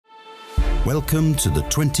Welcome to the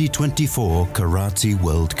 2024 Karate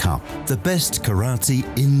World Cup, the best karate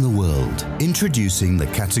in the world. Introducing the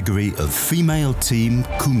category of Female Team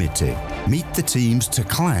Kumite. Meet the teams to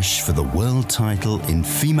clash for the world title in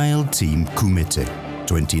Female Team Kumite.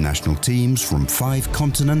 20 national teams from 5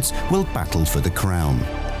 continents will battle for the crown.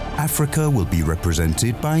 Africa will be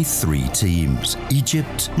represented by 3 teams: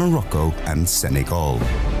 Egypt, Morocco and Senegal.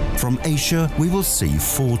 From Asia, we will see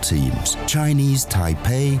 4 teams: Chinese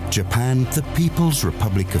Taipei, Japan, the People's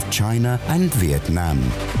Republic of China and Vietnam.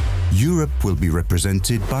 Europe will be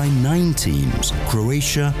represented by 9 teams: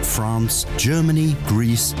 Croatia, France, Germany,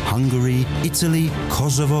 Greece, Hungary, Italy,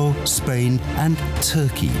 Kosovo, Spain and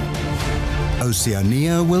Turkey.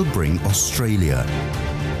 Oceania will bring Australia.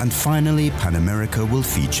 And finally, Pan America will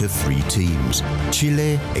feature 3 teams: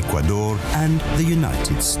 Chile, Ecuador and the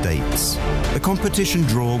United States. The competition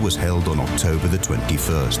draw was held on October the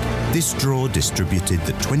 21st. This draw distributed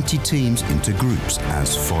the 20 teams into groups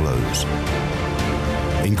as follows.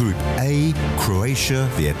 In Group A, Croatia,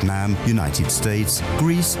 Vietnam, United States,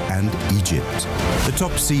 Greece and Egypt. The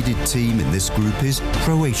top-seeded team in this group is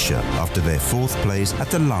Croatia after their 4th place at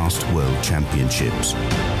the last World Championships.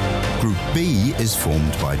 Group B is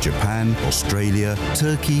formed by Japan, Australia,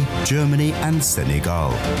 Turkey, Germany and Senegal.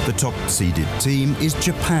 The top-seeded team is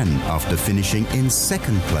Japan after finishing in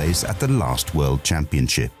 2nd place at the last World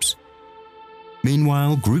Championships.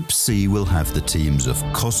 Meanwhile, Group C will have the teams of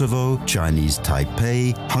Kosovo, Chinese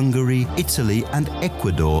Taipei, Hungary, Italy and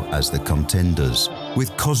Ecuador as the contenders,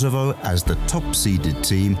 with Kosovo as the top-seeded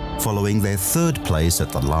team following their 3rd place at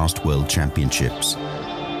the last World Championships.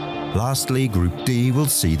 Lastly, Group D will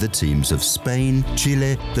see the teams of Spain,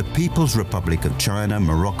 Chile, the People's Republic of China,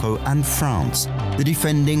 Morocco and France. The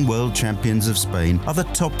defending world champions of Spain are the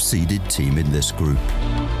top-seeded team in this group.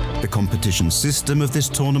 The competition system of this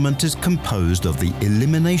tournament is composed of the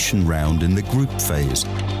elimination round in the group phase,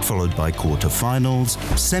 followed by quarter-finals,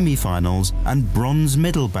 semi-finals and bronze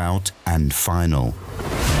medal bout and final.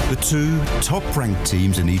 The 2 top-ranked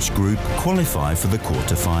teams in each group qualify for the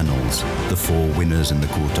quarter-finals. The 4 winners in the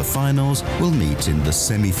quarter-finals will meet in the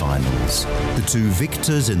semi-finals. The 2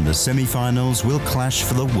 victors in the semi-finals will clash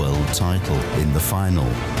for the world title in the final,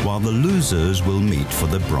 while the losers will meet for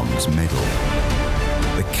the bronze medal.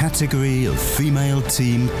 The category of Female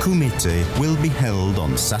Team Kumite will be held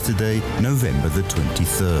on Saturday, November the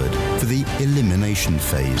 23rd for the elimination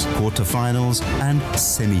phase, quarterfinals and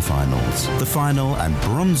semi-finals. The final and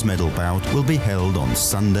bronze medal bout will be held on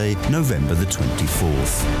Sunday, November the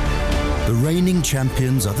 24th. The reigning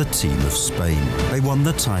champions are the team of Spain. They won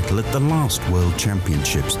the title at the last World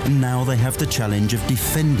Championships and now they have the challenge of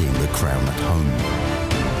defending the crown at home.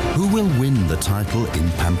 Who will win the title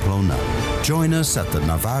in Pamplona? Join us at the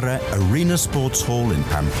Navarra Arena Sports Hall in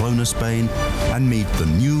Pamplona, Spain and meet the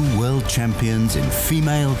new world champions in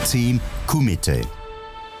Female Team Kumite.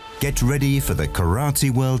 Get ready for the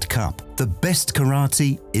Karate World Cup, the best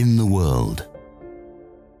karate in the world.